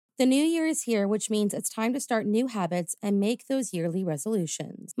The new year is here, which means it's time to start new habits and make those yearly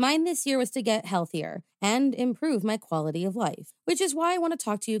resolutions. Mine this year was to get healthier and improve my quality of life, which is why I want to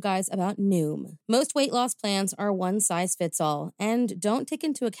talk to you guys about Noom. Most weight loss plans are one size fits all and don't take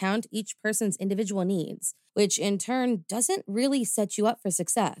into account each person's individual needs, which in turn doesn't really set you up for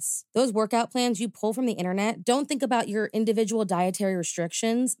success. Those workout plans you pull from the internet don't think about your individual dietary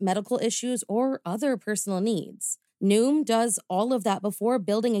restrictions, medical issues, or other personal needs. Noom does all of that before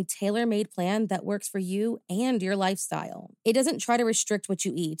building a tailor-made plan that works for you and your lifestyle. It doesn't try to restrict what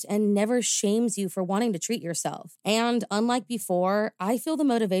you eat and never shames you for wanting to treat yourself. And unlike before, I feel the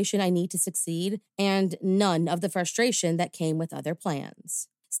motivation I need to succeed and none of the frustration that came with other plans.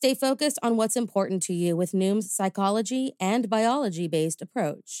 Stay focused on what's important to you with Noom's psychology and biology-based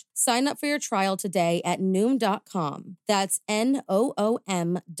approach. Sign up for your trial today at Noom.com. That's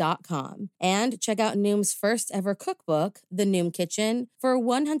Noom.com. And check out Noom's first ever cookbook, The Noom Kitchen, for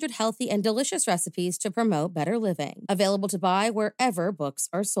 100 healthy and delicious recipes to promote better living. Available to buy wherever books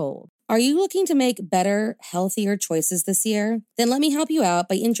are sold. Are you looking to make better, healthier choices this year? Then let me help you out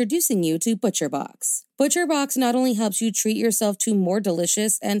by introducing you to ButcherBox. ButcherBox not only helps you treat yourself to more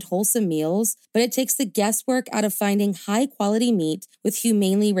delicious and wholesome meals, but it takes the guesswork out of finding high-quality meat with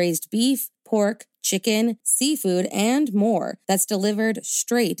humanely raised beef, pork, chicken, seafood, and more that's delivered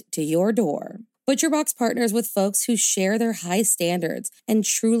straight to your door. ButcherBox partners with folks who share their high standards and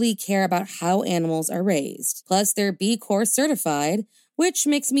truly care about how animals are raised. Plus, they're B Corp certified, which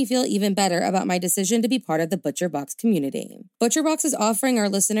makes me feel even better about my decision to be part of the ButcherBox community. ButcherBox is offering our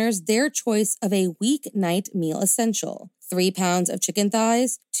listeners their choice of a weeknight meal essential: 3 pounds of chicken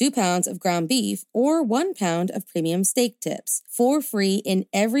thighs, 2 pounds of ground beef, or 1 pound of premium steak tips for free in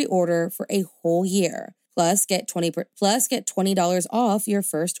every order for a whole year. Plus, get $20 off your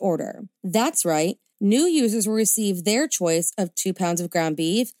first order. That's right. New users will receive their choice of 2 pounds of ground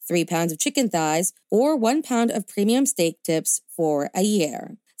beef, 3 pounds of chicken thighs, or 1 pound of premium steak tips for a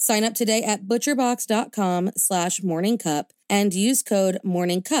year. Sign up today at butcherbox.com/morningcup and use code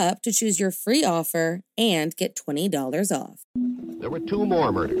morningcup to choose your free offer and get $20 off. There were 2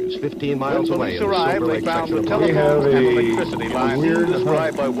 more murders 15 miles away. When police arrived, they found the telephone and electricity line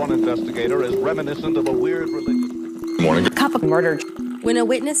described by one investigator as reminiscent of a weird religion. Morning. Cup of murder. When a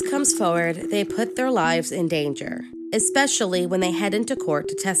witness comes forward, they put their lives in danger, especially when they head into court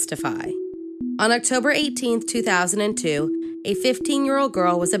to testify. On October 18, 2002, a 15-year-old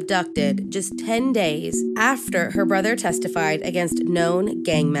girl was abducted just 10 days after her brother testified against known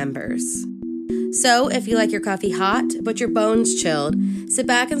gang members. So, if you like your coffee hot but your bones chilled, sit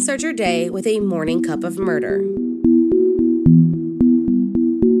back and start your day with a morning cup of murder.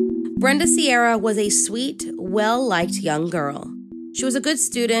 Brenda Sierra was a sweet, well-liked young girl. She was a good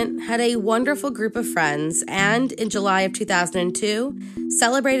student, had a wonderful group of friends, and in July of 2002,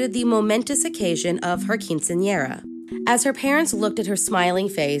 celebrated the momentous occasion of her quinceañera. As her parents looked at her smiling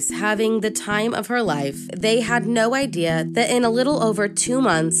face, having the time of her life, they had no idea that in a little over 2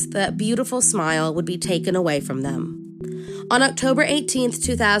 months, that beautiful smile would be taken away from them. On October 18,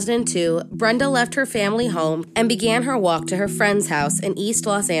 2002, Brenda left her family home and began her walk to her friend's house in East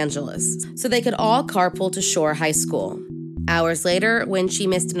Los Angeles so they could all carpool to Shore High School. Hours later, when she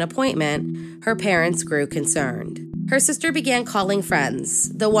missed an appointment, her parents grew concerned. Her sister began calling friends,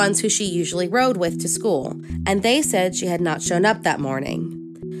 the ones who she usually rode with to school, and they said she had not shown up that morning.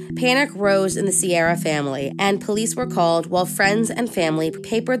 Panic rose in the Sierra family, and police were called while friends and family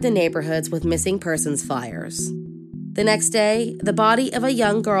papered the neighborhoods with missing persons flyers. The next day, the body of a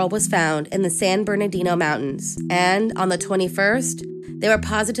young girl was found in the San Bernardino Mountains, and on the 21st, they were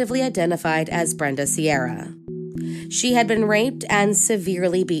positively identified as Brenda Sierra. She had been raped and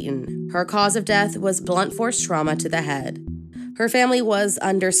severely beaten. Her cause of death was blunt force trauma to the head. Her family was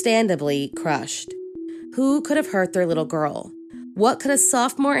understandably crushed. Who could have hurt their little girl? What could a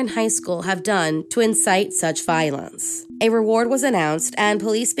sophomore in high school have done to incite such violence? A reward was announced, and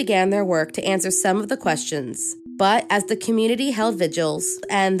police began their work to answer some of the questions. But as the community held vigils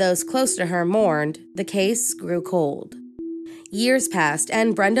and those close to her mourned, the case grew cold. Years passed,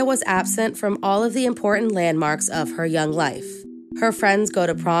 and Brenda was absent from all of the important landmarks of her young life. Her friends go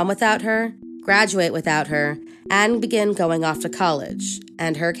to prom without her, graduate without her, and begin going off to college,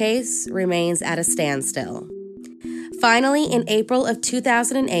 and her case remains at a standstill. Finally, in April of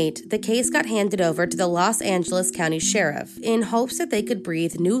 2008, the case got handed over to the Los Angeles County Sheriff in hopes that they could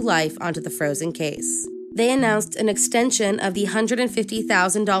breathe new life onto the frozen case. They announced an extension of the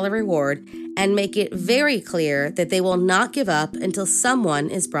 $150,000 reward and make it very clear that they will not give up until someone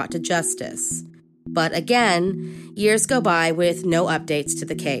is brought to justice. But again, years go by with no updates to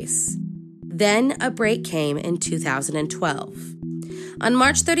the case. Then a break came in 2012. On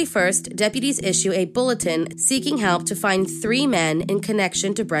March 31st, deputies issue a bulletin seeking help to find 3 men in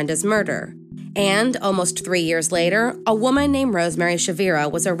connection to Brenda's murder. And almost 3 years later, a woman named Rosemary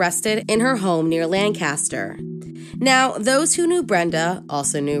Shavira was arrested in her home near Lancaster. Now, those who knew Brenda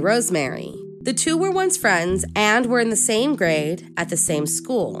also knew Rosemary. The two were once friends and were in the same grade at the same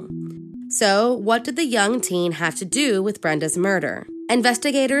school. So, what did the young teen have to do with Brenda's murder?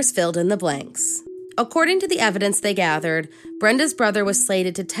 Investigators filled in the blanks. According to the evidence they gathered, Brenda's brother was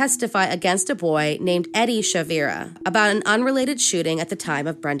slated to testify against a boy named Eddie Shavira about an unrelated shooting at the time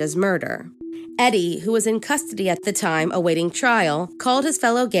of Brenda's murder. Eddie, who was in custody at the time awaiting trial, called his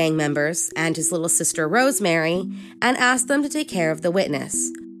fellow gang members and his little sister Rosemary and asked them to take care of the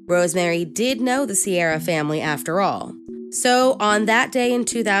witness. Rosemary did know the Sierra family after all. So, on that day in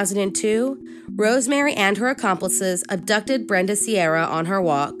 2002, Rosemary and her accomplices abducted Brenda Sierra on her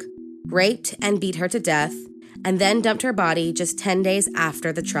walk, raped and beat her to death, and then dumped her body just 10 days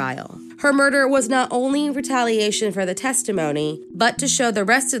after the trial. Her murder was not only retaliation for the testimony, but to show the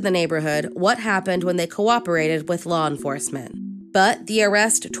rest of the neighborhood what happened when they cooperated with law enforcement. But the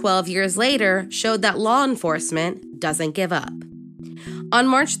arrest 12 years later showed that law enforcement doesn't give up. On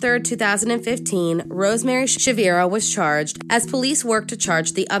March 3, 2015, Rosemary Shavira was charged as police worked to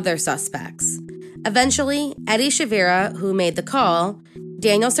charge the other suspects. Eventually, Eddie Shavira, who made the call,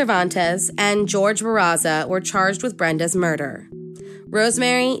 Daniel Cervantes, and George Barraza were charged with Brenda's murder.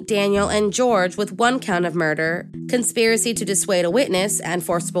 Rosemary, Daniel, and George with 1 count of murder, conspiracy to dissuade a witness and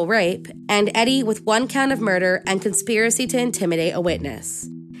forcible rape, and Eddie with 1 count of murder and conspiracy to intimidate a witness.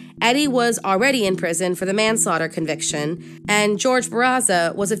 Eddie was already in prison for the manslaughter conviction, and George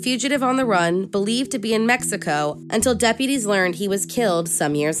Barraza was a fugitive on the run believed to be in Mexico until deputies learned he was killed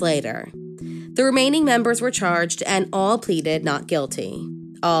some years later. The remaining members were charged and all pleaded not guilty.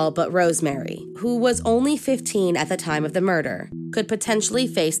 All but Rosemary, who was only 15 at the time of the murder, could potentially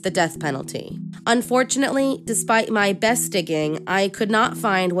face the death penalty. Unfortunately, despite my best digging, I could not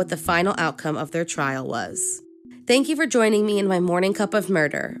find what the final outcome of their trial was. Thank you for joining me in my morning cup of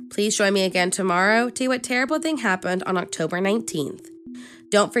murder. Please join me again tomorrow to see what terrible thing happened on October 19th.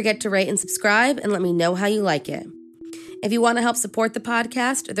 Don't forget to rate and subscribe and let me know how you like it. If you want to help support the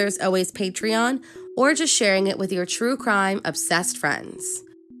podcast, there's always Patreon or just sharing it with your true crime obsessed friends.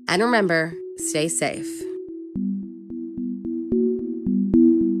 And remember, stay safe.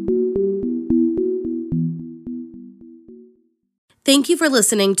 Thank you for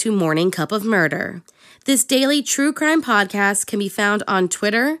listening to Morning Cup of Murder. This daily true crime podcast can be found on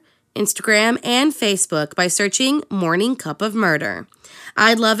Twitter, Instagram, and Facebook by searching Morning Cup of Murder.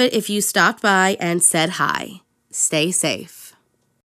 I'd love it if you stopped by and said hi. Stay safe.